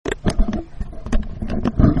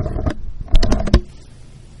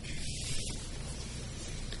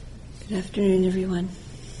Good afternoon, everyone.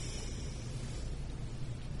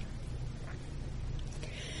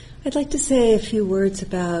 I'd like to say a few words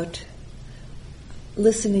about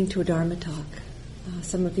listening to a Dharma talk.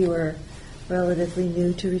 Some of you are relatively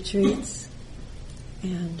new to retreats,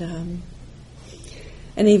 and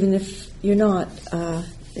even if you're not,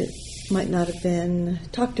 it might not have been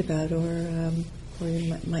talked about, or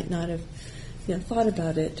you might not have thought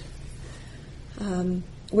about it.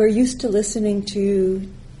 We're used to listening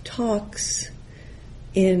to talks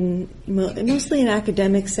mostly in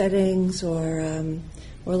academic settings or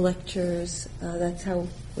lectures. That's how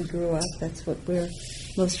we grew up. That's what we're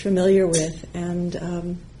most familiar with. And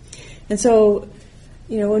so,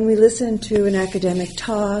 when we listen to an academic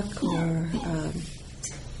talk or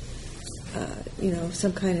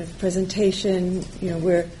some kind of presentation,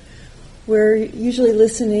 we're usually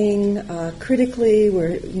listening critically.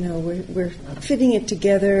 We're fitting it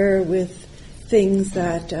together with things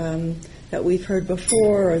that we've heard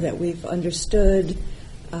before or that we've understood,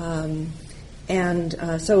 and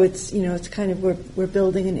so it's kind of we're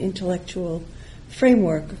building an intellectual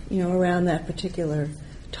framework around that particular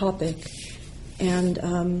topic, and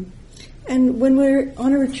when we're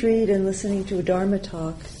on a retreat and listening to a Dharma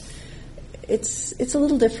talk, it's a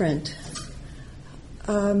little different.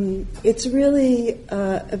 It's really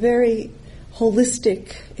a very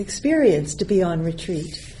holistic experience to be on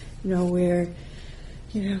retreat. Where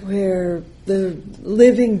the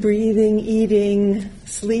living, breathing, eating,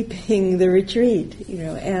 sleeping, the retreat,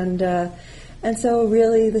 and so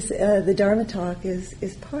really the Dharma talk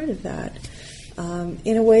is part of that.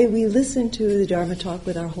 In a way, we listen to the Dharma talk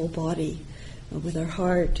with our whole body, with our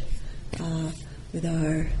heart, with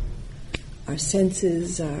our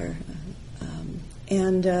senses, and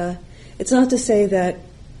it's not to say that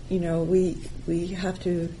we have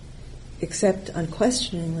to accept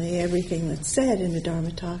unquestioningly everything that's said in the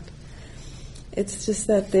Dharma talk. It's just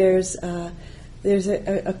that there's a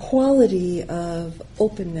quality of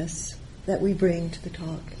openness that we bring to the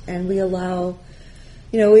talk, and we allow.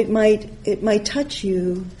 It might touch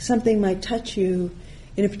you. Something might touch you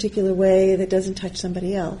in a particular way that doesn't touch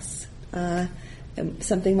somebody else.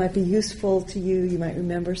 Something might be useful to you. You might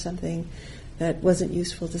remember something that wasn't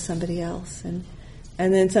useful to somebody else, and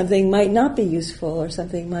then something might not be useful, or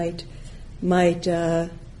something might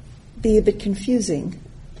be a bit confusing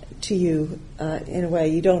to you in a way.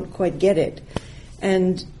 You don't quite get it.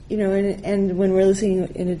 And and when we're listening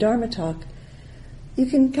in a Dharma talk, you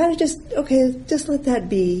can kind of just let that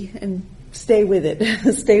be and stay with it.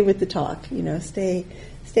 Stay with the talk, stay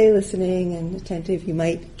listening and attentive. You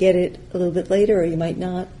might get it a little bit later, or you might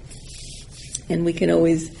not. And we can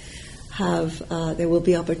always have, there will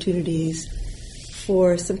be opportunities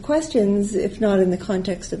for some questions, if not in the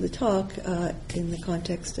context of the talk, in the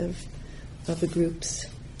context of the groups.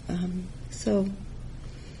 So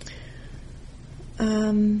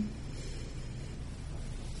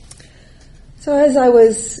as I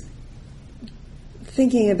was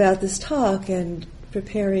thinking about this talk and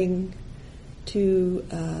preparing to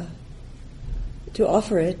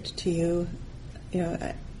offer it to you,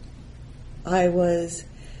 I was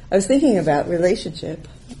thinking about relationship.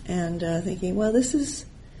 And thinking, well, this is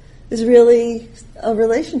really a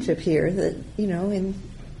relationship here that and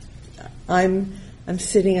I'm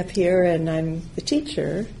sitting up here and I'm the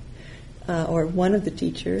teacher, or one of the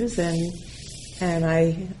teachers, and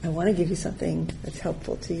I want to give you something that's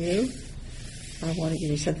helpful to you. I want to give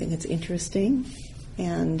you something that's interesting,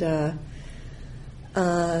 and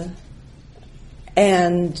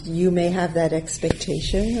you may have that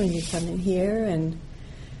expectation when you come in here,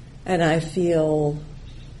 and I feel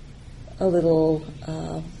a little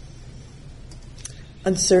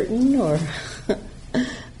uncertain, or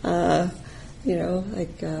I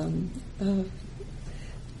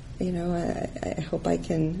hope I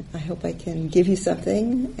can give you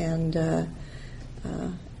something, and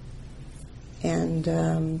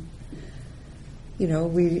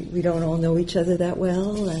we don't all know each other that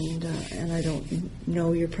well, and I don't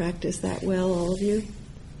know your practice that well, all of you.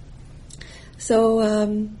 So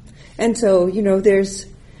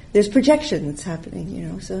there's projection that's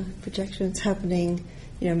happening, so projection's happening,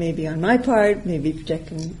 maybe on my part, maybe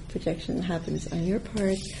projection happens on your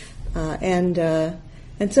part, and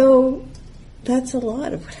so that's a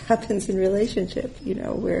lot of what happens in relationship,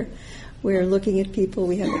 we're looking at people,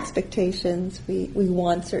 we have expectations, we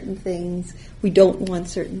want certain things, we don't want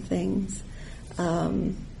certain things,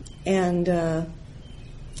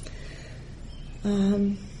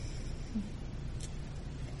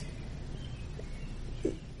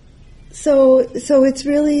 So it's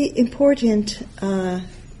really important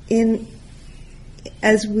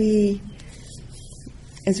as we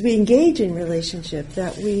as we engage in relationship,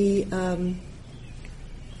 that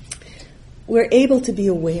we're able to be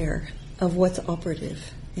aware of what's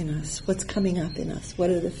operative in us, what's coming up in us, what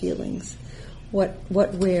are the feelings, what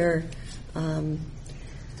are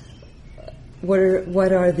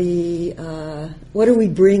we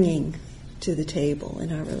bringing to the table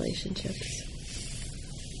in our relationships.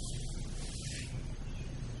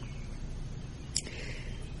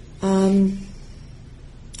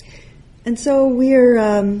 And so we're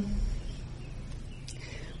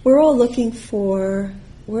all looking for,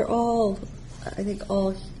 I think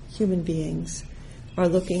all human beings are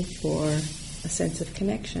looking for a sense of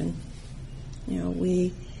connection. You know,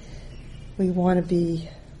 we want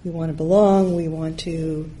to belong, we want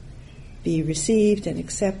to be received and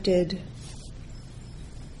accepted.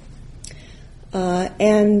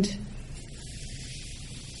 And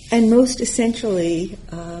most essentially,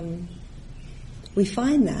 we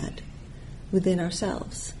find that within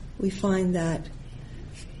ourselves. We find that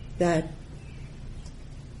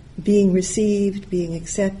being received, being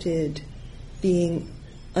accepted, being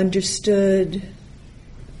understood,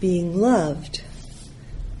 being loved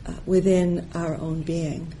within our own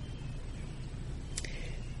being.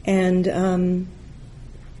 And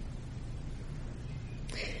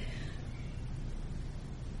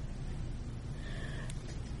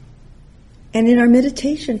in our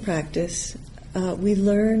meditation practice, we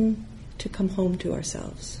learn to come home to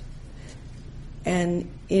ourselves.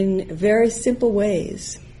 And in very simple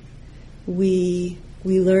ways, we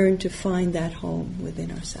learn to find that home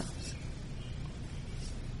within ourselves.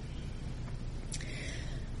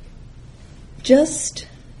 Just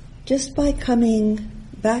by coming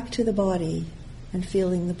back to the body and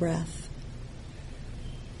feeling the breath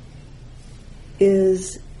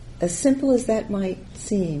is, as simple as that might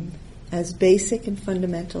seem, as basic and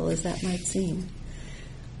fundamental as that might seem,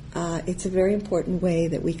 it's a very important way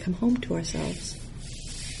that we come home to ourselves.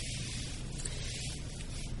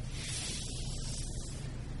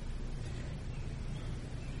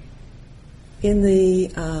 In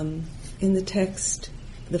the text,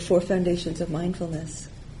 The Four Foundations of Mindfulness,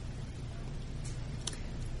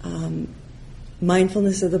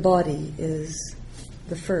 mindfulness of the body is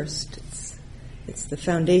the first. It's the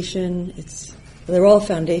foundation. They're all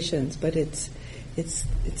foundations, but it's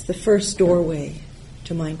the first doorway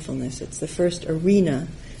to mindfulness. It's the first arena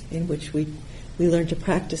in which we learn to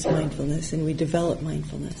practice mindfulness and we develop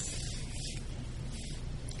mindfulness.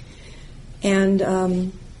 And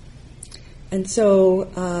so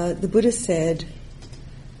the Buddha said,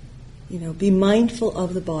 be mindful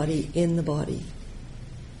of the body in the body.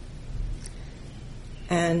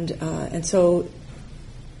 And so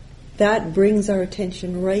that brings our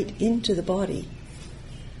attention right into the body.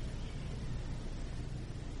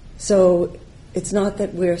 So it's not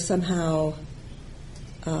that we're somehow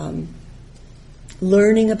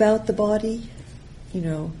learning about the body,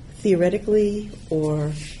 theoretically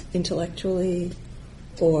or intellectually,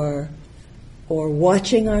 or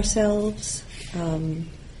watching ourselves,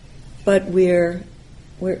 but we're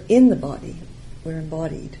in the body, we're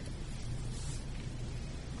embodied.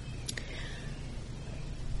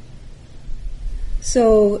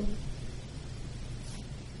 So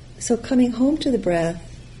coming home to the breath,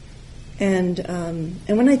 and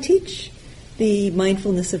when I teach the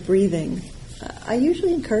mindfulness of breathing, I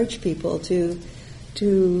usually encourage people to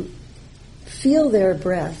feel their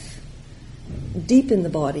breath deep in the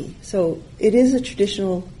body. So it is a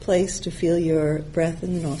traditional place to feel your breath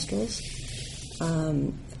in the nostrils,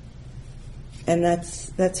 and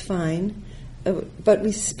that's fine. But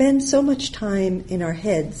we spend so much time in our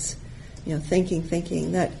heads,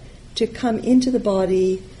 thinking, that to come into the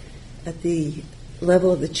body at the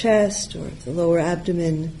level of the chest or the lower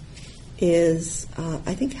abdomen is,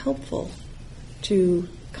 I think, helpful to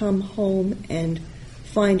come home and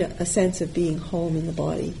find a sense of being home in the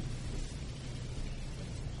body.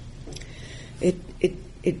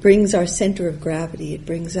 It brings our center of gravity. It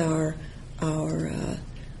brings our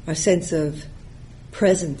sense of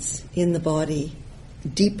presence in the body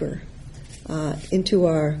deeper into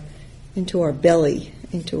our belly,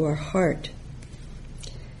 into our heart.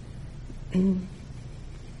 And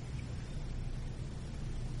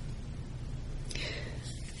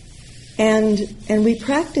we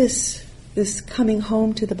practice this coming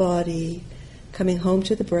home to the body, coming home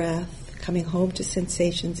to the breath, coming home to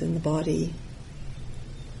sensations in the body.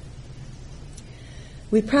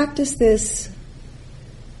 We practice this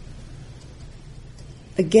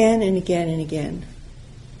again and again and again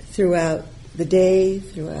throughout the day,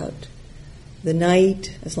 throughout the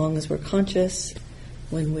night, as long as we're conscious,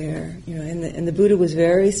 when we're, and the Buddha was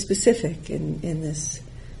very specific in this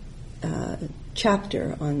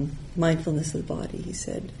chapter on mindfulness of the body. He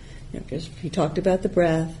said, he talked about the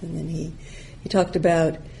breath, and then he talked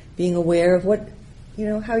about being aware of what,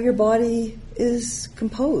 how your body is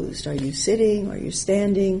composed. Are you sitting? Are you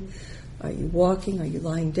standing? Are you walking? Are you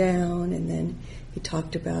lying down? And then he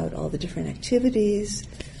talked about all the different activities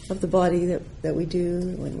of the body that we do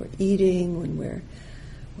when we're eating, when we're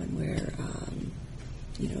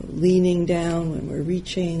leaning down, when we're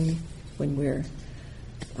reaching, when we're.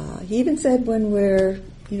 He even said when we're,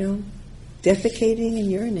 defecating and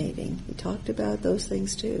urinating. He talked about those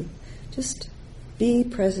things too. Just be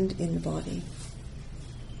present in the body.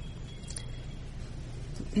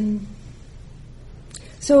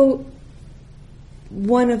 So,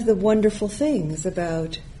 one of the wonderful things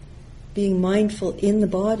about being mindful in the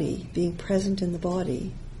body, being present in the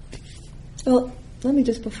body. Well, let me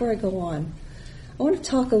just, before I go on, I want to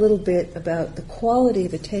talk a little bit about the quality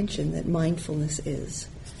of attention that mindfulness is,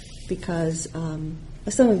 because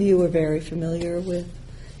some of you are very familiar with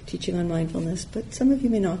teaching on mindfulness, but some of you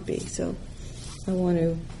may not be. So I want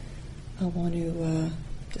to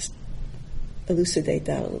just elucidate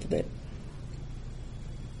that a little bit.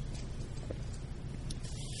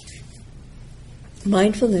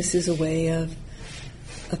 Mindfulness is a way of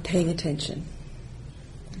paying attention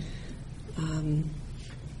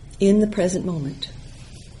in the present moment.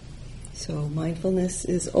 So mindfulness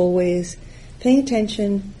is always paying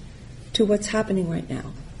attention to what's happening right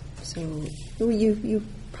now. So you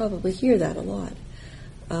probably hear that a lot.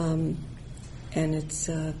 And it's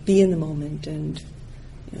be in the moment, and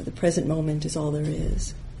the present moment is all there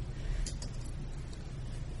is.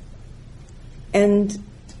 And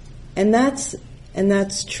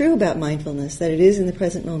that's true about mindfulness, that it is in the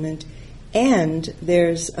present moment, and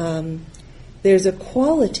there's a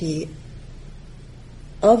quality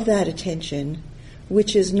of that attention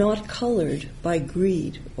which is not colored by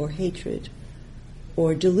greed or hatred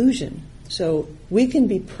or delusion. So we can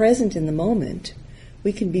be present in the moment,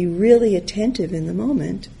 we can be really attentive in the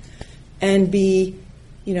moment, and be,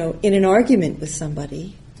 in an argument with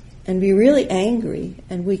somebody, and be really angry,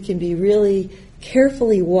 and we can be really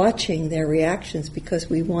carefully watching their reactions because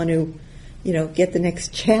we want to, get the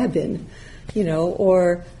next jab in,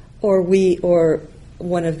 or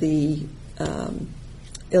one of the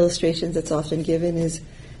illustrations that's often given is,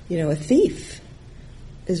 a thief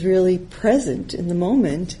is really present in the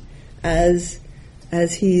moment as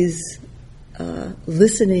he's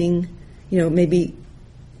listening, maybe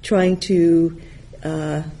trying to,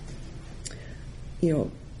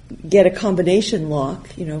 get a combination lock,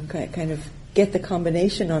 kind of get the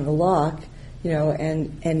combination on the lock,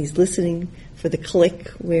 and he's listening for the click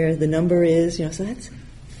where the number is, so that's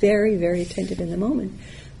very, very attentive in the moment,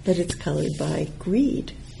 but it's colored by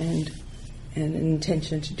greed and an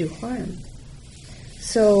intention to do harm.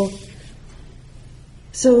 So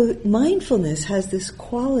mindfulness has this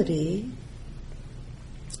quality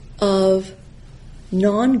of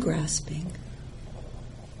non-grasping,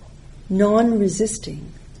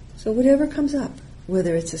 non-resisting. So whatever comes up,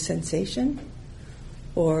 whether it's a sensation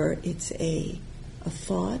or it's a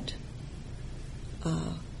thought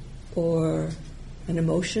or an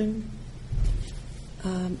emotion,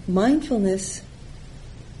 mindfulness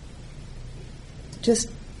just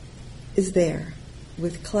is there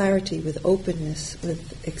with clarity, with openness,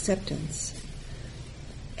 with acceptance.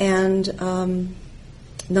 And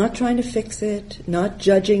not trying to fix it, not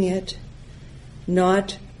judging it,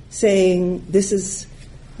 not saying this is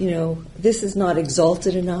not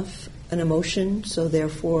exalted enough, an emotion, so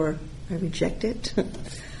therefore I reject it.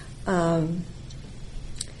 And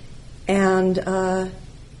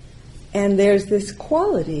there's this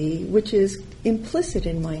quality which is implicit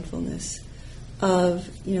in mindfulness of,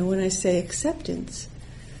 when I say acceptance,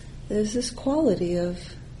 there's this quality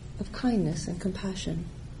of kindness and compassion,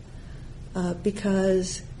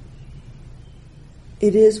 because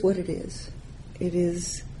it is what it is.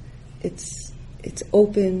 It's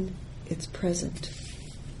open, it's present.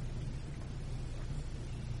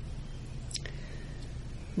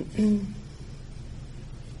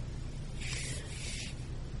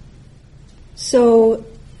 So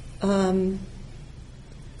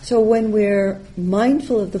when we're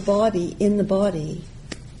mindful of the body, in the body,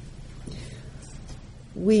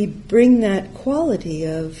 we bring that quality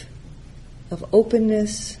of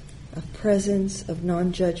openness, of presence, of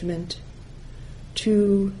non-judgment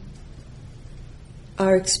to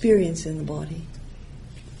our experience in the body.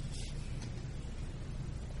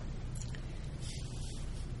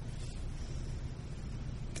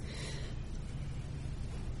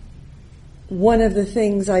 One of the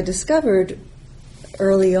things I discovered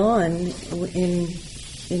early on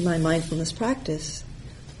in my mindfulness practice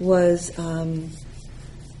was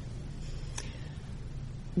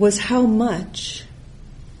how much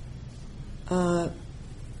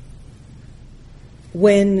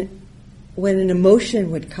when an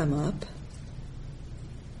emotion would come up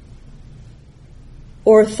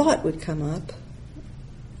or a thought would come up,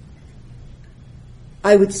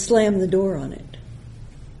 I would slam the door on it.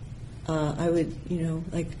 I would,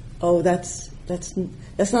 like, oh, that's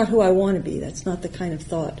not who I want to be. That's not the kind of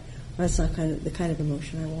thought. That's not the kind of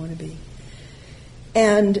emotion I want to be.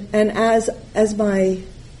 And as my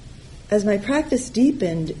practice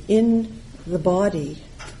deepened in the body,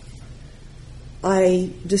 I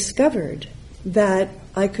discovered that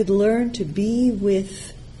I could learn to be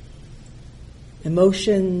with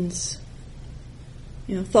emotions.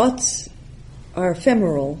 Thoughts are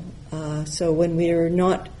ephemeral, so when we're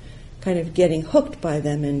not kind of getting hooked by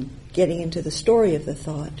them and getting into the story of the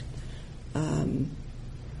thought,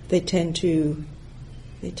 they tend to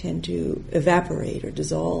evaporate or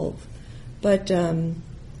dissolve. But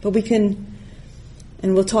we can,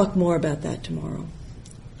 and we'll talk more about that tomorrow.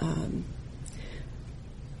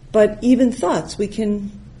 But even thoughts, we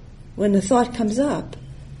can, when the thought comes up,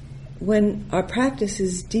 when our practice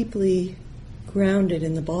is deeply grounded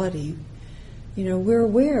in the body, we're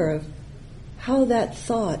aware of how that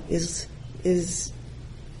thought is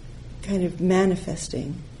kind of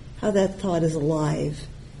manifesting, how that thought is alive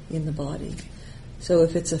in the body. So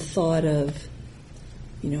if it's a thought of,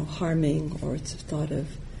 harming, or it's a thought of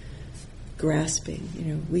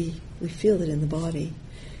grasping, we feel it in the body.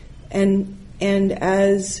 And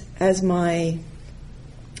as my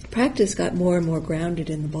practice got more and more grounded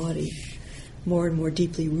in the body, more and more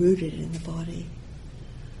deeply rooted in the body,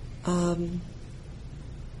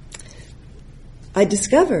 I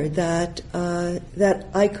discovered that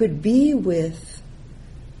I could be with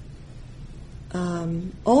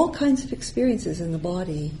all kinds of experiences in the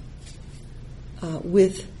body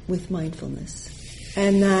with mindfulness,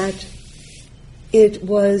 and that it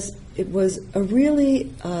was a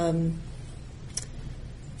really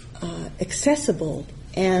accessible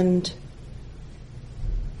and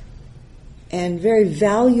very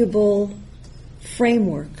valuable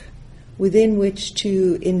framework within which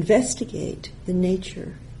to investigate the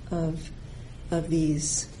nature of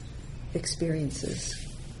these experiences.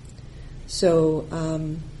 So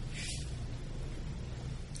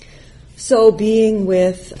being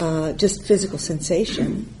with just physical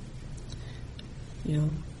sensation,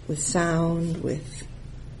 with sound, with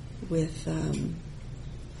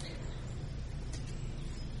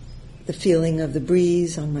the feeling of the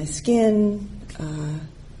breeze on my skin,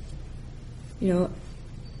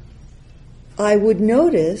 I would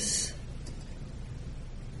notice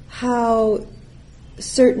how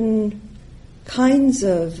certain kinds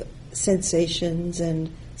of sensations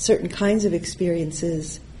and certain kinds of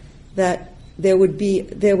experiences that there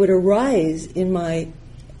would arise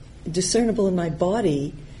discernible in my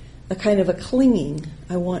body, a kind of a clinging.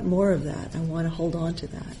 I want more of that. I want to hold on to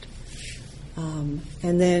that.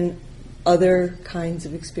 And then other kinds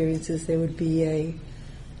of experiences, there would be a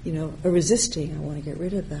resisting. I want to get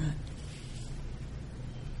rid of that.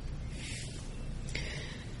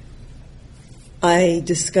 I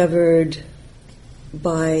discovered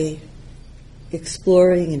by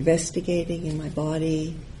exploring, investigating in my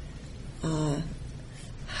body,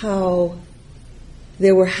 how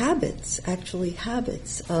there were habits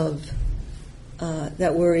of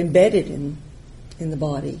that were embedded in the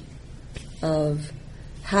body, of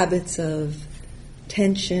habits of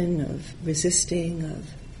tension, of resisting,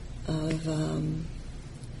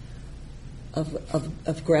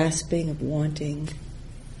 of grasping, of wanting,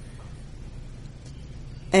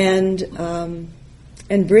 and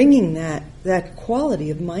bringing that quality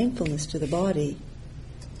of mindfulness to the body,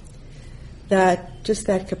 that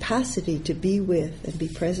capacity to be with and be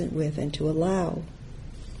present with and to allow,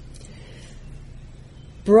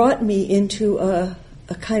 brought me into a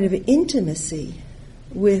kind of intimacy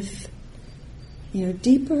with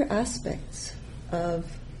deeper aspects of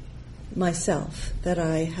myself that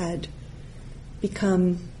I had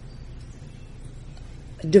become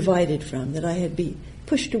divided from, that I had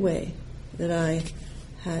pushed away, that I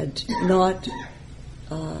had not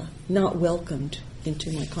welcomed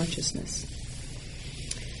into my consciousness.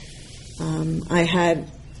 I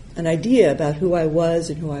had an idea about who I was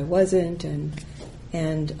and who I wasn't, and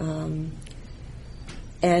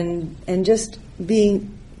just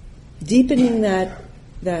deepening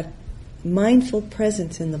that mindful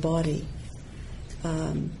presence in the body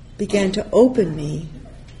began to open me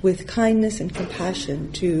with kindness and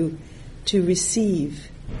compassion to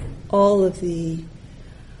receive all of the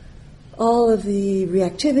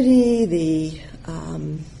reactivity,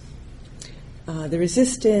 the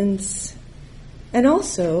resistance, and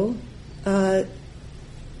also the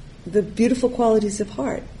beautiful qualities of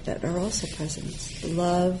heart that are also present. The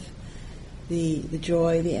love, the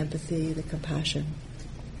joy, the empathy, the compassion.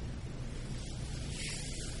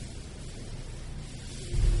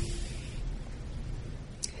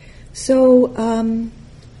 So,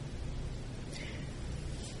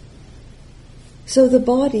 so the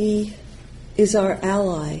body is our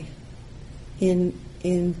ally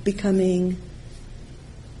in becoming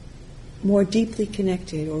more deeply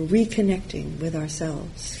connected or reconnecting with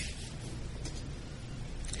ourselves.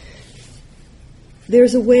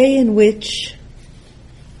 There's a way in which,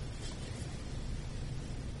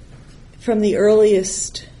 from the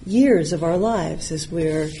earliest years of our lives, as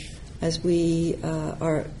we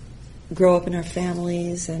grow up in our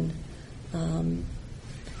families and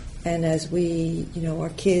as we are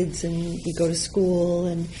kids and we go to school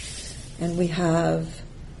and we have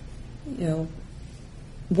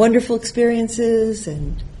wonderful experiences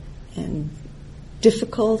and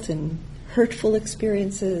difficult and hurtful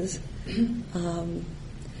experiences.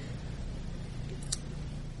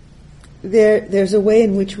 There's a way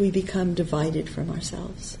in which we become divided from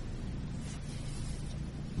ourselves.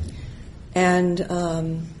 And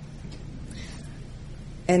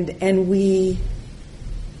we,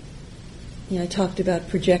 I talked about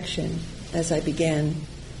projection as I began.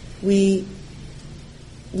 We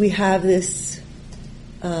have this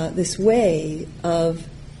way of,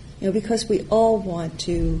 because we all want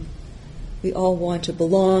to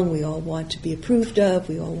belong, we all want to be approved of,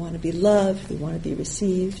 we all want to be loved, we want to be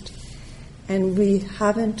received, and we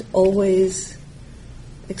haven't always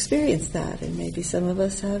experienced that, and maybe some of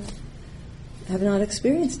us have not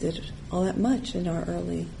experienced it all that much in our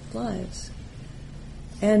early lives.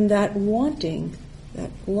 And that wanting,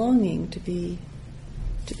 that longing to be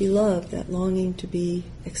loved, that longing to be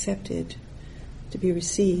accepted, to be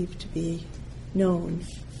received, to be known,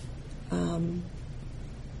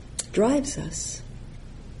 drives us.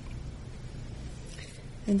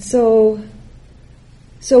 And so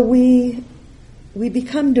we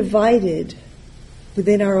become divided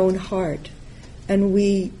within our own heart, and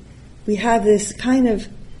we have this kind of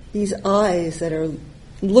these eyes that are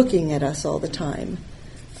looking at us all the time,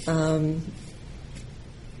 and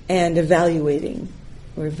evaluating.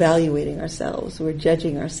 We're evaluating ourselves. We're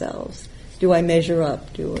judging ourselves. Do I measure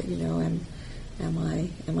up? Am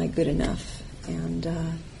I good enough?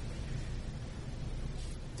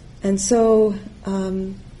 And so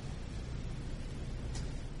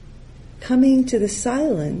coming to the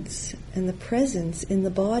silence and the presence in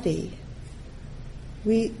the body,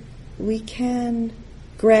 we can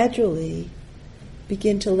gradually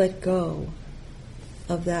begin to let go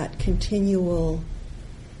of that continual,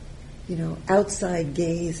 outside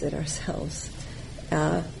gaze at ourselves.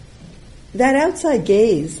 That outside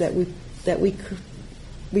gaze that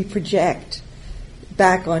we project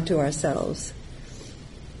back onto ourselves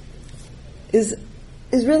is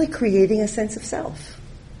really creating a sense of self.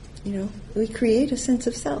 We create a sense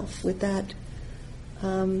of self with that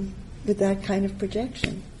kind of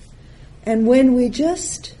projection. And when we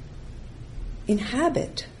just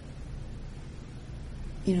inhabit,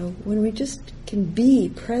 when we just can be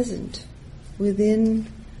present within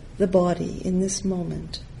the body in this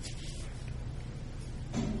moment,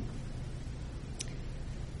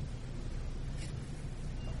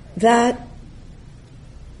 that,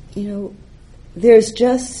 there's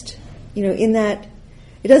just, in that,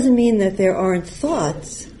 it doesn't mean that there aren't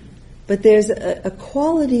thoughts, but there's a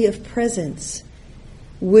quality of presence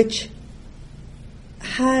which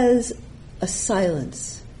has a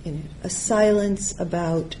silence in it, a silence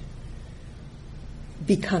about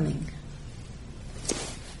becoming.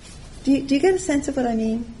 Do you get a sense of what I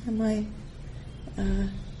mean? Are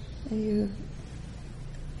you?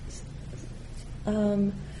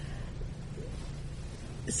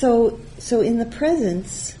 So in the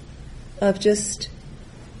presence of just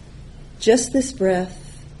this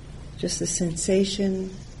breath, just the sensation,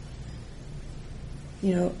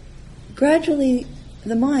 gradually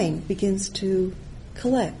the mind begins to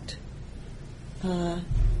collect,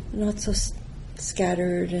 not so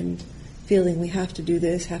scattered and feeling we have to do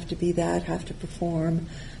this, have to be that, have to perform,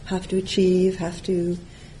 have to achieve, have to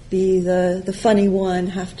be the funny one,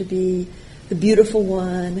 have to be the beautiful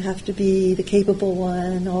one, have to be the capable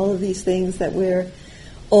one, all of these things that we're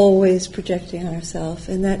always projecting on ourselves.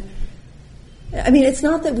 And that, it's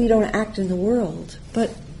not that we don't act in the world,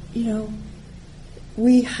 but,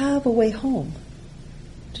 we have a way home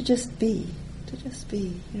to just be, just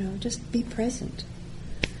be present.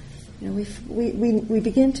 We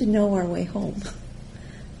begin to know our way home.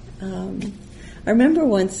 I remember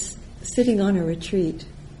once sitting on a retreat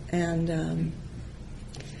and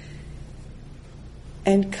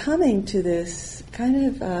coming to this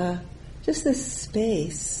kind of just this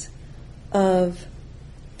space of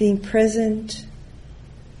being present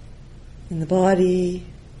in the body.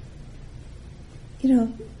 You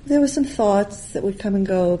know, there were some thoughts that would come and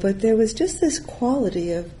go, but there was just this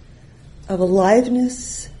quality of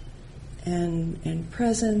aliveness and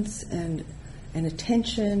presence and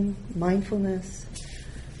attention, mindfulness.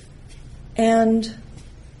 And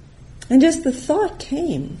just the thought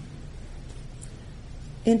came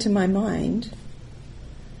into my mind,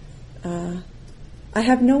 I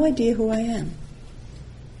have no idea who I am.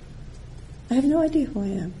 I have no idea who I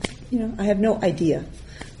am. You know, I have no idea.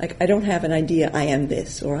 Like, I don't have an idea I am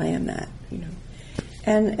this or I am that, you know.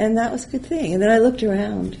 And that was a good thing. And then I looked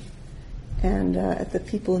around and at the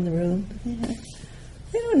people in the room.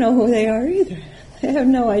 They don't know who they are either. They have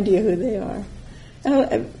no idea who they are.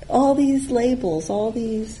 All these labels, all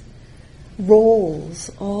these roles,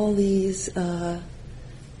 all these,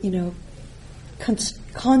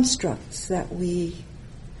 constructs that we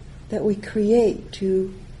create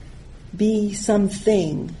to be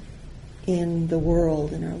something in the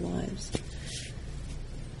world, in our lives.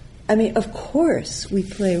 I mean, of course we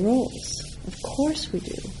play roles. Of course we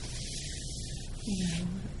do. You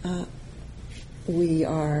know, we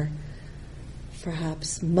are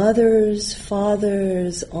perhaps mothers,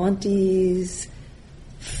 fathers, aunties,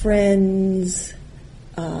 friends,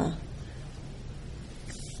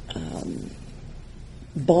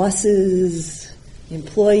 bosses,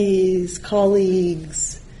 employees,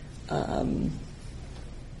 colleagues,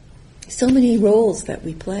 so many roles that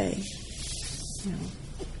we play. You know.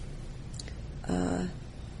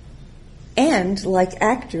 And like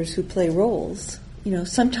actors who play roles, you know,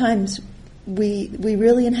 sometimes we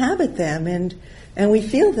really inhabit them and we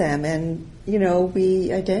feel them and, you know,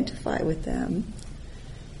 we identify with them.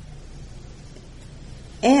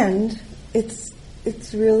 And it's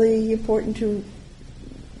really important to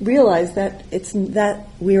realize that that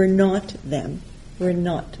we are not them. We're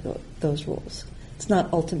not those roles. It's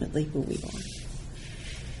not ultimately who we are.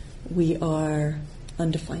 We are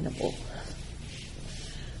undefinable.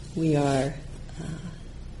 We are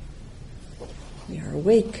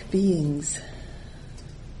awake beings,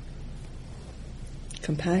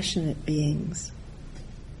 compassionate beings,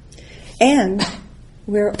 and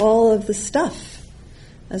we're all of the stuff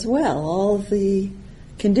as well, all of the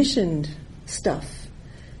conditioned stuff.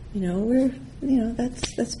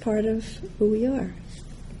 That's part of who we are.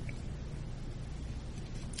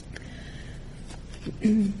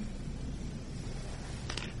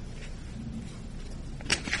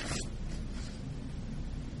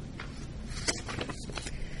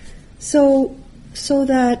 So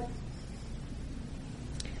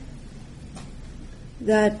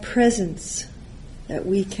that presence that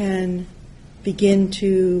we can begin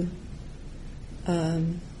to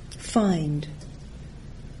find,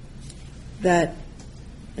 that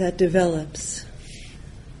develops,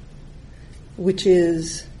 which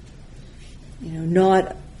is, you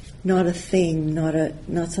know, not a thing,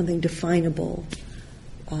 not something definable.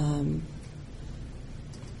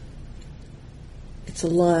 It's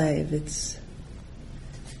alive. It's,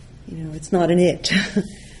 you know, it's not an it.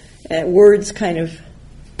 Words kind of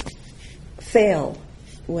fail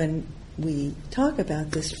when we talk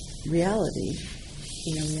about this reality,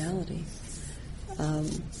 reality.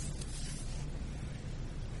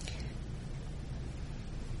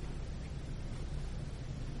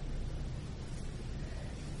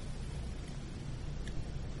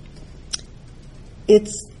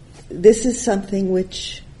 This is something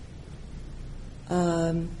which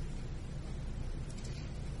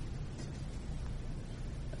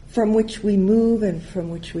from which we move and from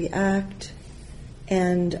which we act,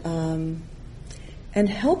 and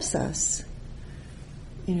helps us,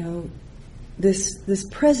 you know, this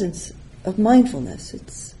presence of mindfulness.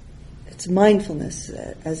 It's mindfulness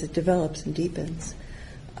as it develops and deepens.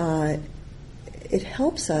 It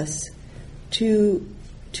helps us to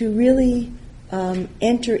really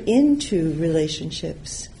enter into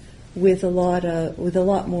relationships with a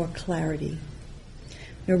lot more clarity.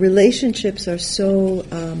 You know, relationships are so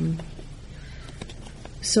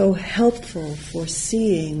helpful for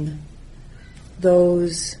seeing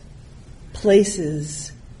those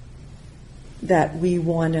places that we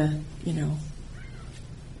want to, you know,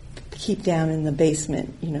 keep down in the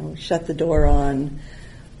basement. You know, shut the door on,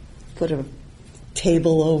 put a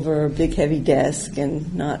table over a big heavy desk,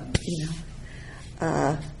 and not, you know.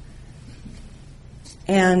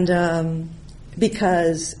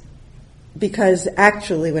 Because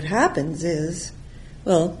actually what happens is,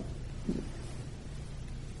 well,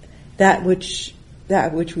 that which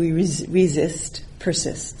we resist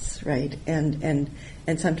persists, right? And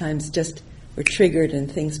sometimes just we're triggered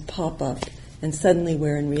and things pop up, and suddenly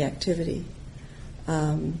we're in reactivity.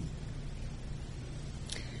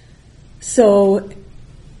 So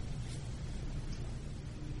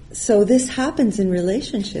this happens in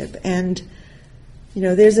relationship, and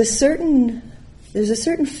there's a certain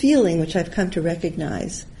feeling which I've come to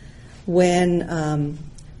recognize when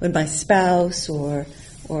my spouse or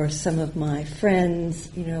some of my friends,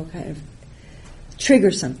 kind of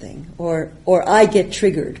trigger something, or I get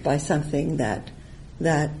triggered by something that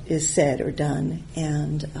is said or done,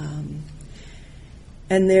 and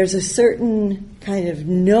there's a certain kind of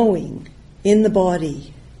knowing in the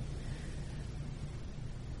body,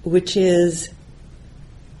 which is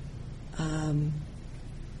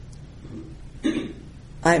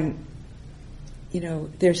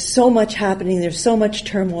there's so much happening, there's so much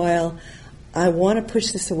turmoil, I want to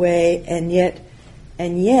push this away, and yet,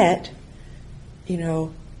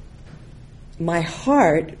 my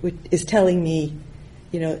heart is telling me,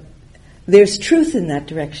 there's truth in that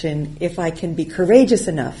direction if I can be courageous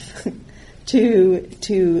enough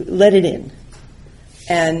to let it in,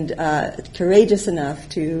 and courageous enough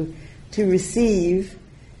to receive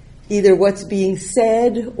either what's being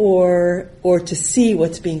said or to see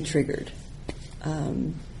what's being triggered.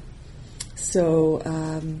 And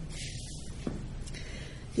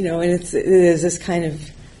there's this kind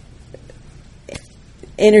of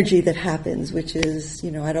energy that happens, which is,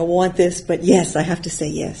 I don't want this, but yes, I have to say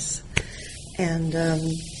yes.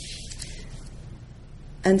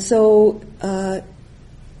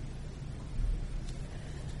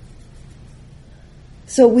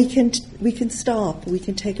 So we can stop, we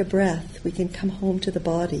can take a breath, we can come home to the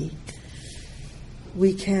body,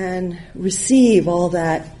 we can receive all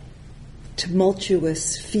that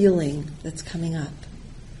tumultuous feeling that's coming up,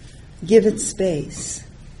 give it space,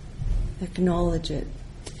 acknowledge it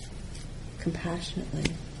compassionately.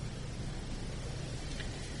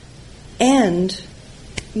 And,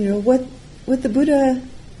 what the Buddha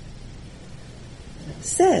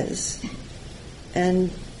says,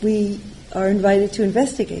 and we are invited to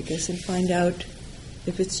investigate this and find out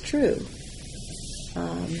if it's true,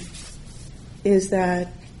 is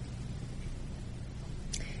that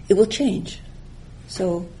it will change.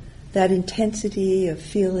 So that intensity of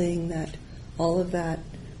feeling, that all of that,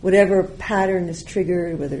 whatever pattern is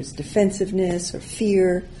triggered, whether it's defensiveness or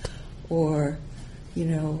fear or,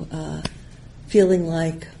 feeling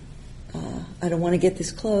like I don't want to get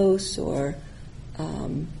this close, or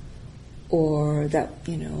that,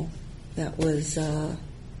 that was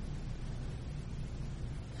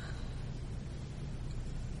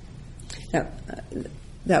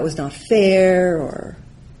that was not fair, or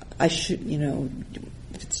I should,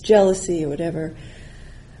 if it's jealousy or whatever.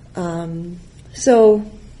 So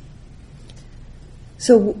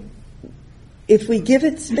if we give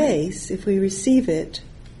it space, if we receive it,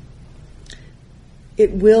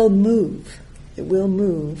 it will move. It will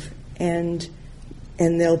move, and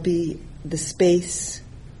there'll be the space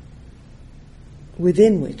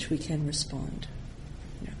within which we can respond.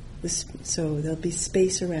 So there'll be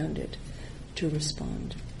space around it to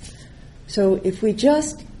respond. So if we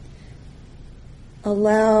just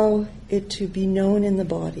allow it to be known in the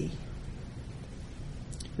body,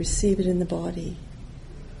 receive it in the body,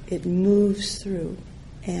 it moves through,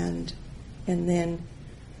 and then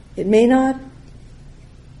it may not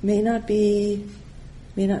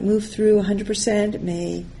move through 100%, it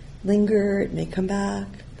may linger, it may come back,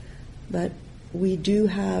 but we do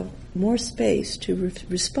have more space to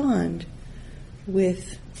respond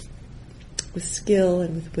with skill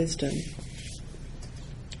and with wisdom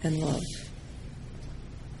and love.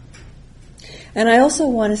 And I also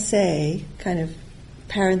want to say, kind of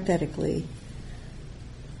parenthetically,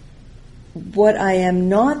 what I am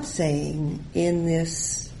not saying in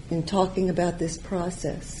talking about this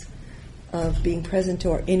process of being present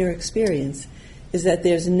to our inner experience is that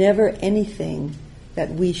there's never anything that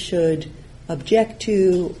we should object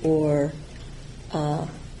to, or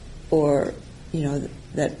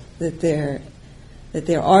that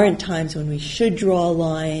there aren't times when we should draw a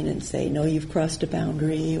line and say, no, you've crossed a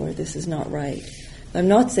boundary, or this is not right. I'm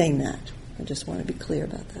not saying that. I just want to be clear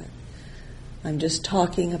about that. I'm just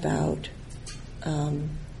talking about,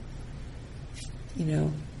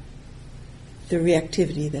 the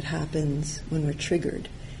reactivity that happens when we're triggered.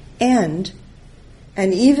 And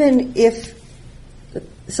even if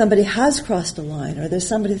somebody has crossed a line, or there's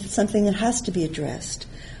something that has to be addressed,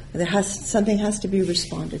 or something has to be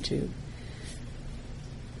responded to,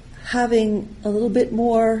 having a little bit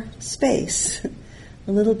more space,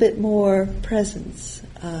 a little bit more presence,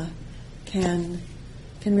 can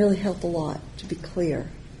really help a lot to be clear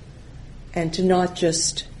and to not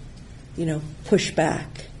just, push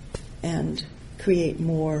back and create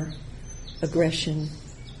more aggression,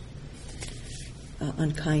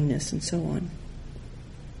 unkindness, and so on.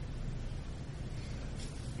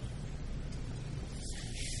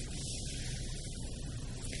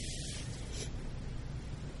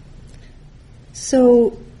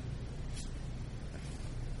 So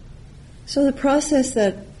the process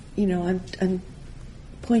that I'm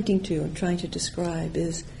pointing to and trying to describe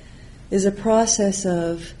is a process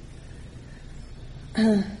of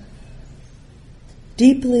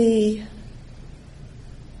deeply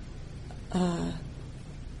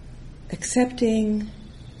accepting,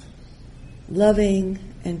 loving,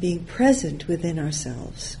 and being present within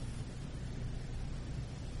ourselves.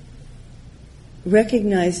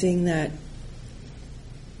 Recognizing that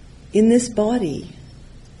in this body,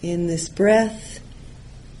 in this breath,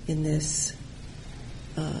 in this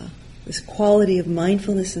quality of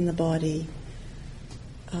mindfulness in the body,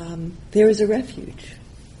 there is a refuge.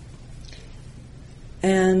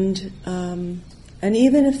 And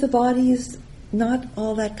even if the body is not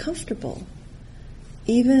all that comfortable,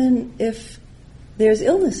 even if there's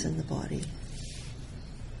illness in the body,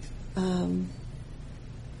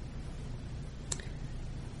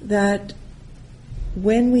 that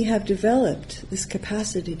when we have developed this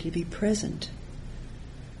capacity to be present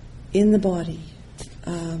in the body,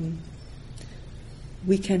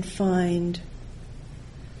 we can find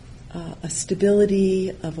a stability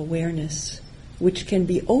of awareness which can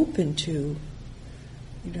be open to,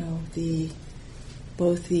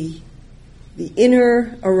 both the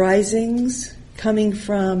inner arisings coming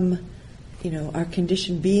from, our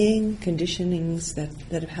conditioned being, conditionings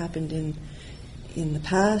that have happened in the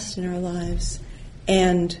past in our lives,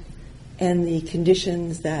 and the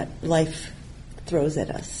conditions that life throws at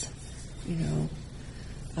us,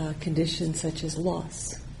 conditions such as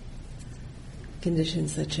loss,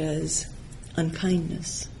 conditions such as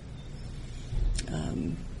unkindness,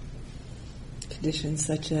 conditions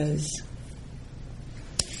such as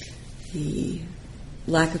the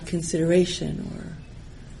lack of consideration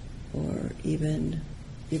or even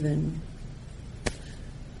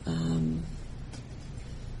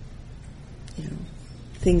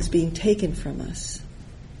things being taken from us,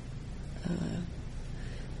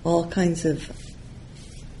 all kinds of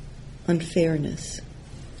unfairness.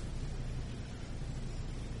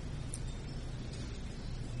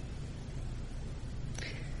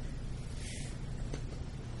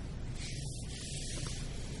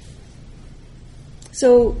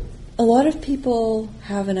 So a lot of people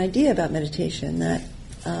have an idea about meditation that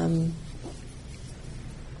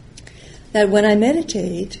when I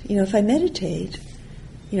meditate, if I meditate,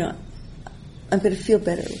 I'm going to feel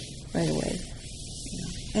better right away.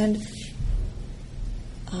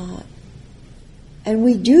 And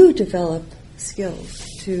we do develop skills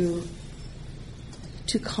to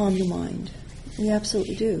calm the mind. We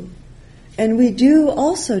absolutely do. And we do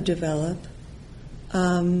also develop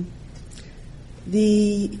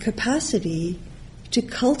the capacity to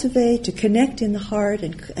cultivate, to connect in the heart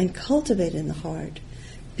and cultivate in the heart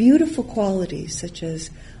beautiful qualities such as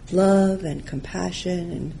love and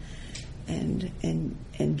compassion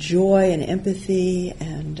and joy and empathy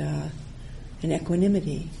and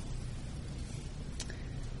equanimity.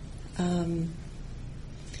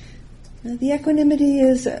 The equanimity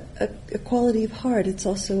is a quality of heart. It's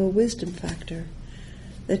also a wisdom factor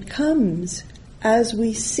that comes as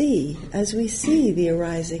we see the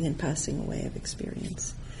arising and passing away of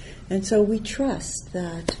experience. And so we trust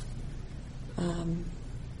that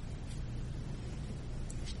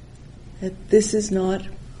that this is not,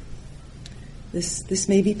 this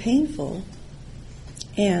may be painful,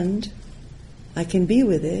 and I can be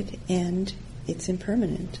with it, and it's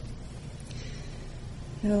impermanent.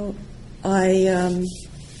 I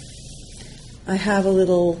have a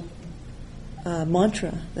little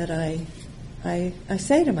mantra that I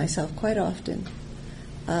say to myself quite often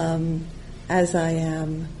as I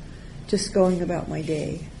am just going about my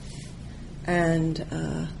day, and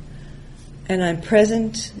I'm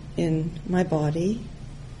present in my body,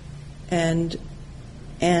 and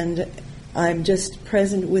I'm just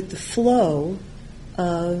present with the flow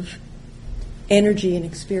of energy and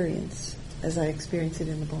experience as I experience it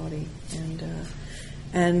in the body,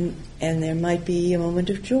 and there might be a moment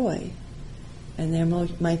of joy. And there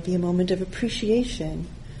might be a moment of appreciation,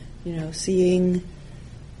 seeing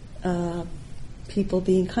people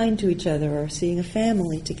being kind to each other, or seeing a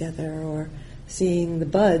family together, or seeing the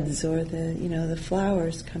buds or the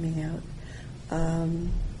flowers coming out.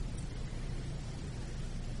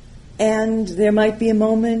 And there might be a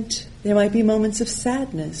moment There might be moments of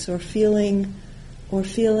sadness or feeling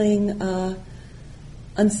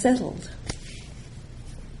unsettled.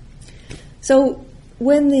 So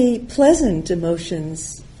when the pleasant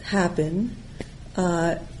emotions happen,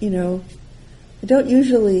 I don't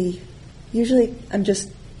usually I'm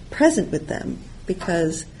just present with them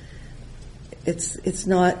because it's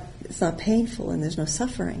not painful and there's no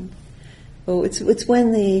suffering. Well, it's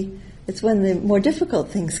when the more difficult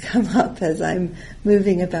things come up as I'm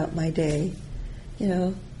moving about my day,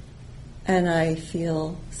 and I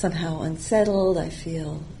feel somehow unsettled, I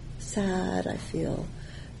feel sad, I feel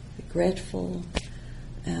regretful,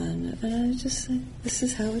 and I just say, this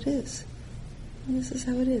is how it is. This is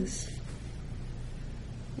how it is.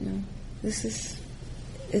 This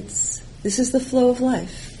is the flow of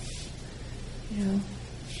life.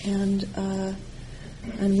 And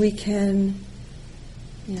we can,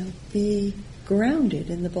 be grounded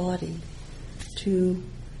in the body to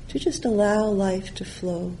just allow life to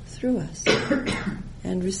flow through us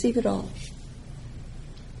and receive it all.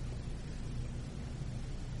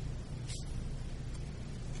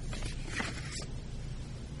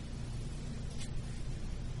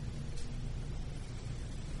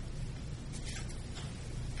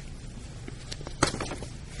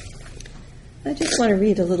 I just want to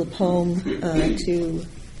read a little poem to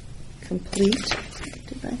complete.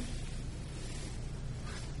 Did I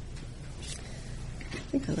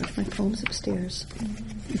think I left my poems upstairs.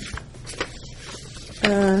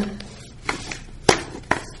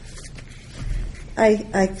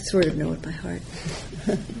 I sort of know it by heart.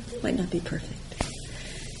 Might not be perfect.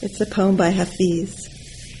 It's a poem by Hafiz.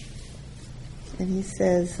 And he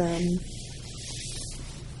says,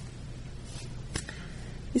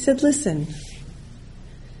 listen,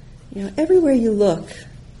 everywhere you look,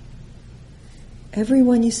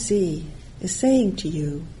 everyone you see is saying to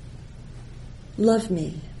you, love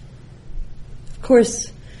me. Of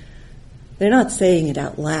course, they're not saying it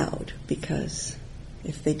out loud, because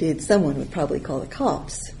if they did, someone would probably call the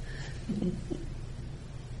cops.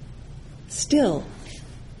 Still,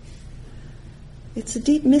 it's a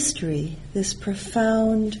deep mystery, this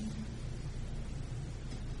profound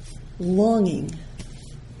longing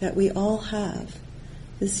that we all have,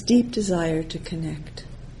 this deep desire to connect.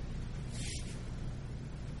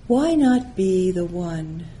 Why not be the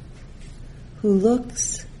one who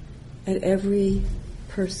looks at every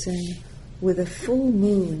person with a full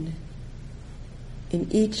moon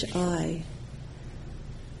in each eye,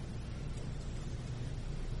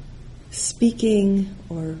 speaking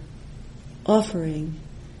or offering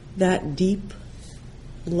that deep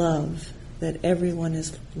love that everyone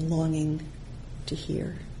is longing to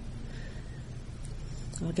hear?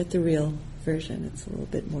 I'll get the real version. It's a little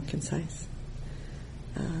bit more concise.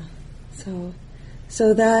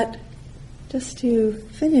 So that, just to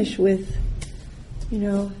finish with,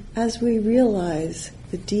 as we realize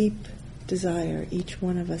the deep desire each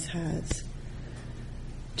one of us has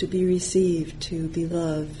to be received, to be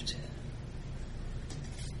loved,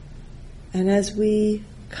 and as we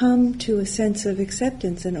come to a sense of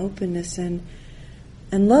acceptance and openness and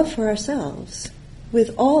love for ourselves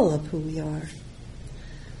with all of who we are,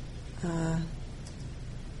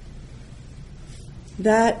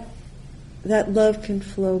 that love can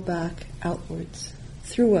flow back outwards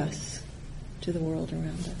through us to the world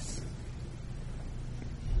around us.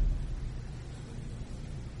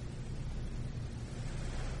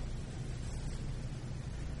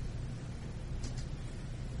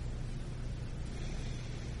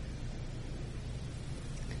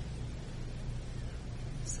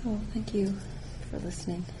 So thank you for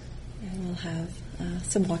listening, and we'll have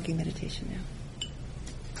some walking meditation now.